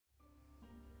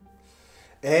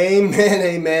Amen,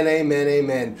 amen, amen,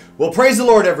 amen. Well, praise the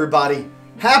Lord, everybody.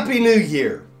 Happy New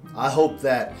Year. I hope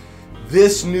that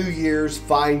this New Year's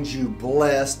finds you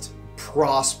blessed,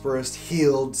 prosperous,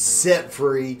 healed, set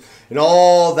free, and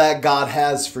all that God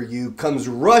has for you comes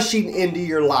rushing into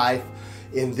your life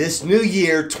in this new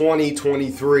year,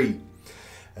 2023.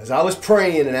 As I was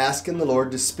praying and asking the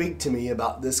Lord to speak to me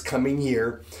about this coming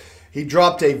year, He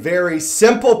dropped a very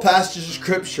simple passage of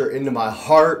Scripture into my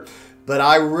heart. But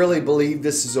I really believe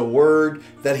this is a word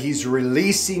that He's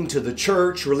releasing to the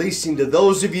church, releasing to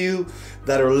those of you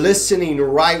that are listening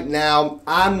right now.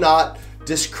 I'm not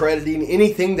discrediting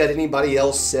anything that anybody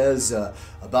else says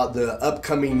about the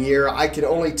upcoming year. I can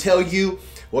only tell you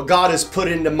what God has put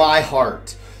into my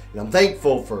heart. And I'm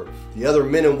thankful for the other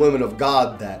men and women of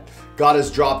God that God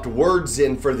has dropped words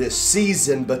in for this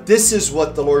season. But this is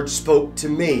what the Lord spoke to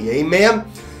me. Amen?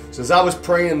 So as I was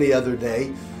praying the other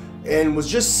day, and was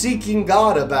just seeking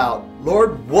God about,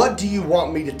 Lord, what do you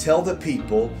want me to tell the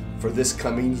people for this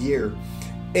coming year?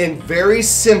 And very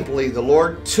simply, the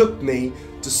Lord took me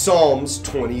to Psalms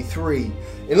 23.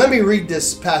 And let me read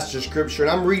this passage of Scripture.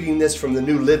 And I'm reading this from the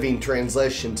New Living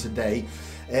Translation today.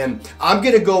 And I'm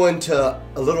going to go into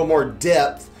a little more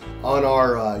depth on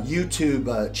our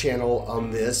YouTube channel on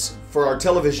this for our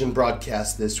television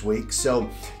broadcast this week. So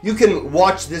you can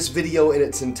watch this video in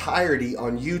its entirety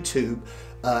on YouTube.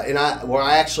 Where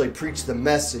I actually preach the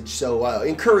message, so I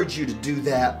encourage you to do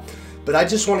that. But I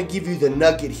just want to give you the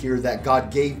nugget here that God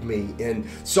gave me. And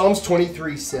Psalms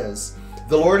 23 says,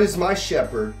 "The Lord is my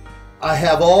shepherd. I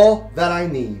have all that I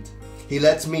need. He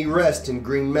lets me rest in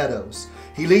green meadows.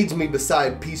 He leads me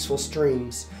beside peaceful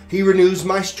streams. He renews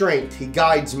my strength. He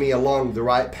guides me along the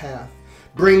right path,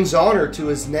 brings honor to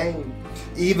His name.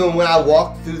 Even when I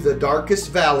walk through the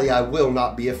darkest valley, I will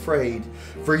not be afraid.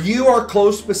 For you are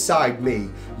close beside me.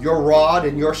 Your rod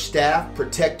and your staff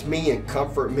protect me and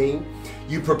comfort me.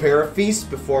 You prepare a feast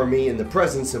before me in the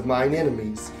presence of mine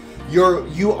enemies.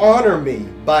 You honor me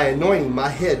by anointing my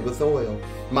head with oil.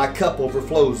 My cup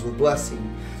overflows with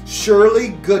blessing. Surely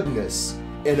goodness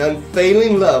and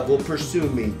unfailing love will pursue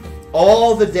me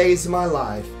all the days of my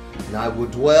life, and I will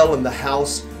dwell in the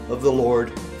house of the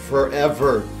Lord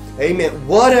forever." Amen.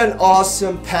 What an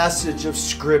awesome passage of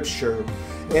Scripture.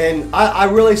 And I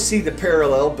really see the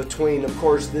parallel between, of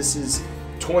course, this is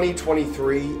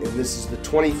 2023 and this is the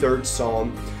 23rd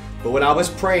Psalm. But when I was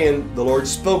praying, the Lord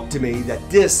spoke to me that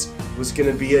this was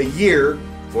going to be a year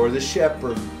for the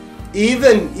shepherd.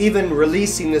 Even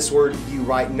releasing this word to you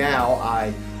right now,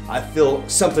 I feel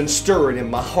something stirring in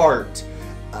my heart.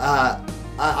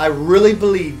 I really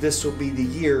believe this will be the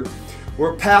year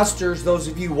where pastors, those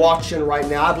of you watching right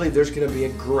now, I believe there's going to be a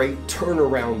great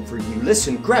turnaround for you.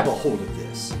 Listen, grab a hold of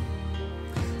this.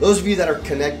 Those of you that are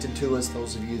connected to us,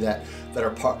 those of you that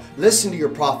are listen to your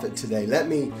prophet today. Let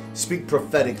me speak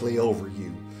prophetically over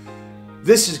you.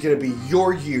 This is going to be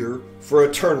your year for a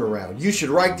turnaround. You should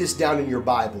write this down in your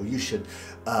Bible. You should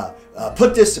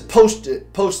put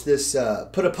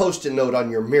a post-it note on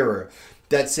your mirror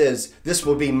that says, "This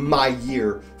will be my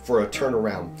year for a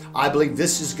turnaround." I believe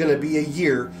this is going to be a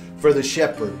year for the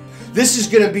shepherd. This is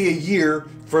going to be a year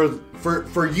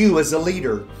for you as a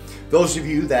leader. Those of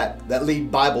you that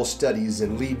lead Bible studies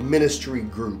and lead ministry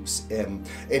groups and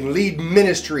lead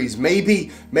ministries.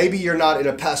 Maybe you're not in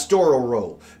a pastoral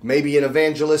role, maybe an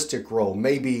evangelistic role,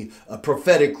 maybe a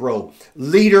prophetic role.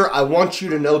 Leader, I want you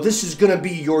to know this is going to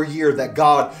be your year that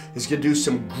God is going to do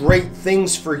some great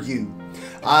things for you.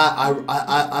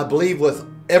 I believe with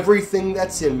everything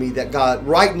that's in me that God,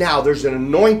 right now, there's an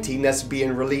anointing that's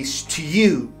being released to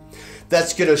you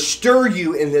that's going to stir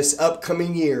you in this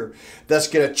upcoming year, that's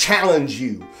going to challenge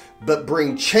you, but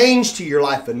bring change to your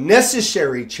life, a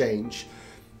necessary change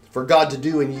for God to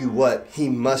do in you what He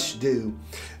must do.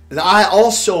 And I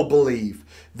also believe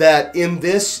that in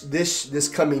this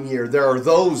coming year, there are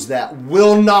those that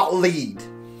will not lead.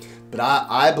 But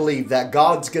I believe that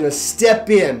God's going to step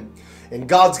in and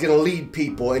God's going to lead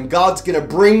people, and God's going to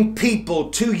bring people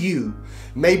to you.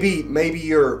 Maybe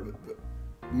you're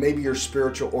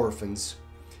spiritual orphans.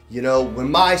 You know,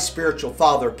 when my spiritual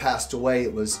father passed away,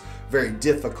 it was very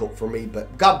difficult for me,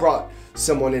 but God brought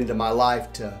someone into my life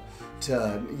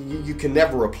you can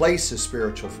never replace a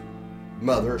spiritual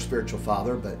mother or spiritual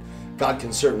father, but God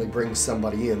can certainly bring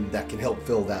somebody in that can help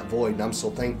fill that void. And I'm so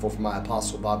thankful for my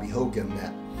Apostle Bobby Hogan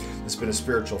that's been a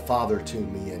spiritual father to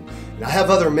me. And I have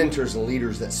other mentors and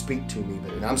leaders that speak to me,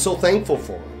 and I'm so thankful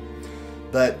for them.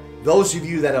 But those of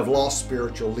you that have lost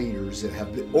spiritual leaders and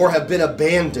have been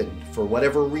abandoned for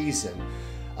whatever reason,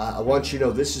 I want you to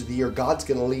know this is the year God's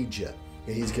going to lead you.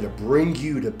 And He's going to bring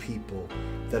you to people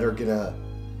that are going to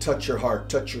touch your heart,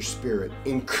 touch your spirit,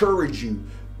 encourage you,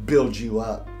 build you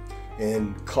up,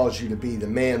 and cause you to be the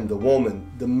man, the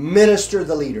woman, the minister,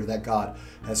 the leader that God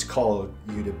has called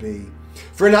you to be.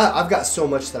 Friend, I've got so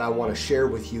much that I want to share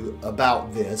with you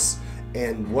about this.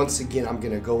 And once again, I'm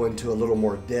going to go into a little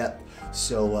more depth.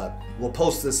 So we'll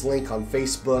post this link on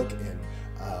Facebook, and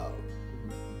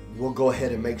we'll go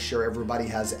ahead and make sure everybody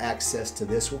has access to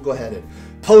this. We'll go ahead and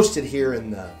post it here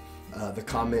in the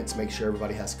comments, make sure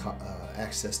everybody has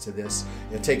access to this.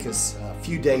 It'll take us a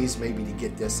few days maybe to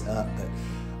get this up, but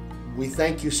we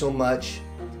thank you so much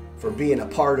for being a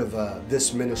part of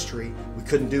this ministry. We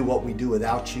couldn't do what we do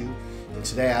without you. And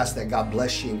today I ask that God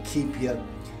bless you and keep you.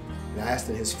 And I ask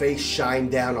that His face shine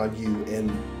down on you.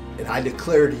 And I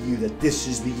declare to you that this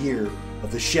is the year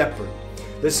of the shepherd.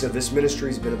 Listen, if this ministry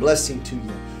has been a blessing to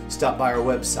you, stop by our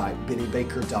website,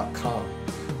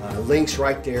 bennybaker.com. Links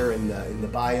right there in the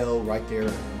bio, right there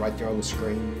on the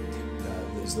screen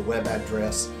is the web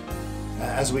address.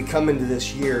 As we come into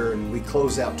this year and we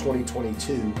close out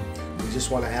 2022, we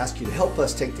just want to ask you to help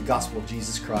us take the gospel of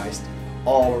Jesus Christ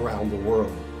all around the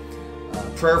world.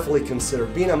 Prayerfully consider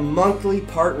being a monthly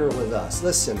partner with us.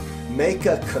 Listen, make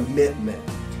a commitment.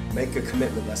 Make a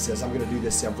commitment that says, I'm going to do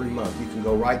this every month. You can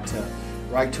go right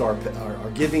to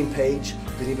our giving page,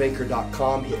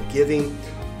 bennybaker.com, hit giving,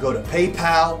 go to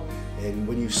PayPal, and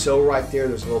when you sow right there,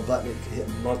 there's a little button you can hit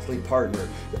monthly partner.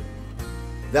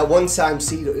 That one-time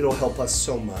seed, it'll help us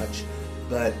so much,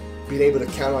 but being able to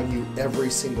count on you every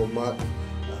single month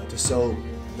to sow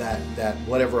that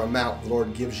whatever amount the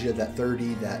Lord gives you, that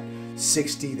 30, that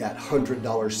 60, that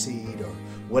 $100 seed, or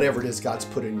whatever it is God's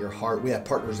put in your heart. We have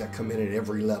partners that come in at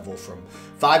every level, from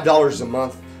 $5 a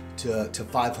month to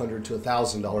 $500 to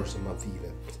 $1,000 a month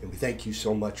even. And we thank you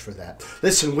so much for that.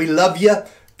 Listen, we love you.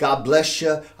 God bless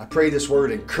you. I pray this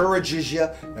word encourages you.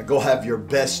 Now go have your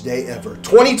best day ever.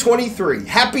 2023.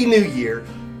 Happy New Year.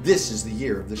 This is the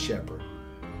year of the shepherd.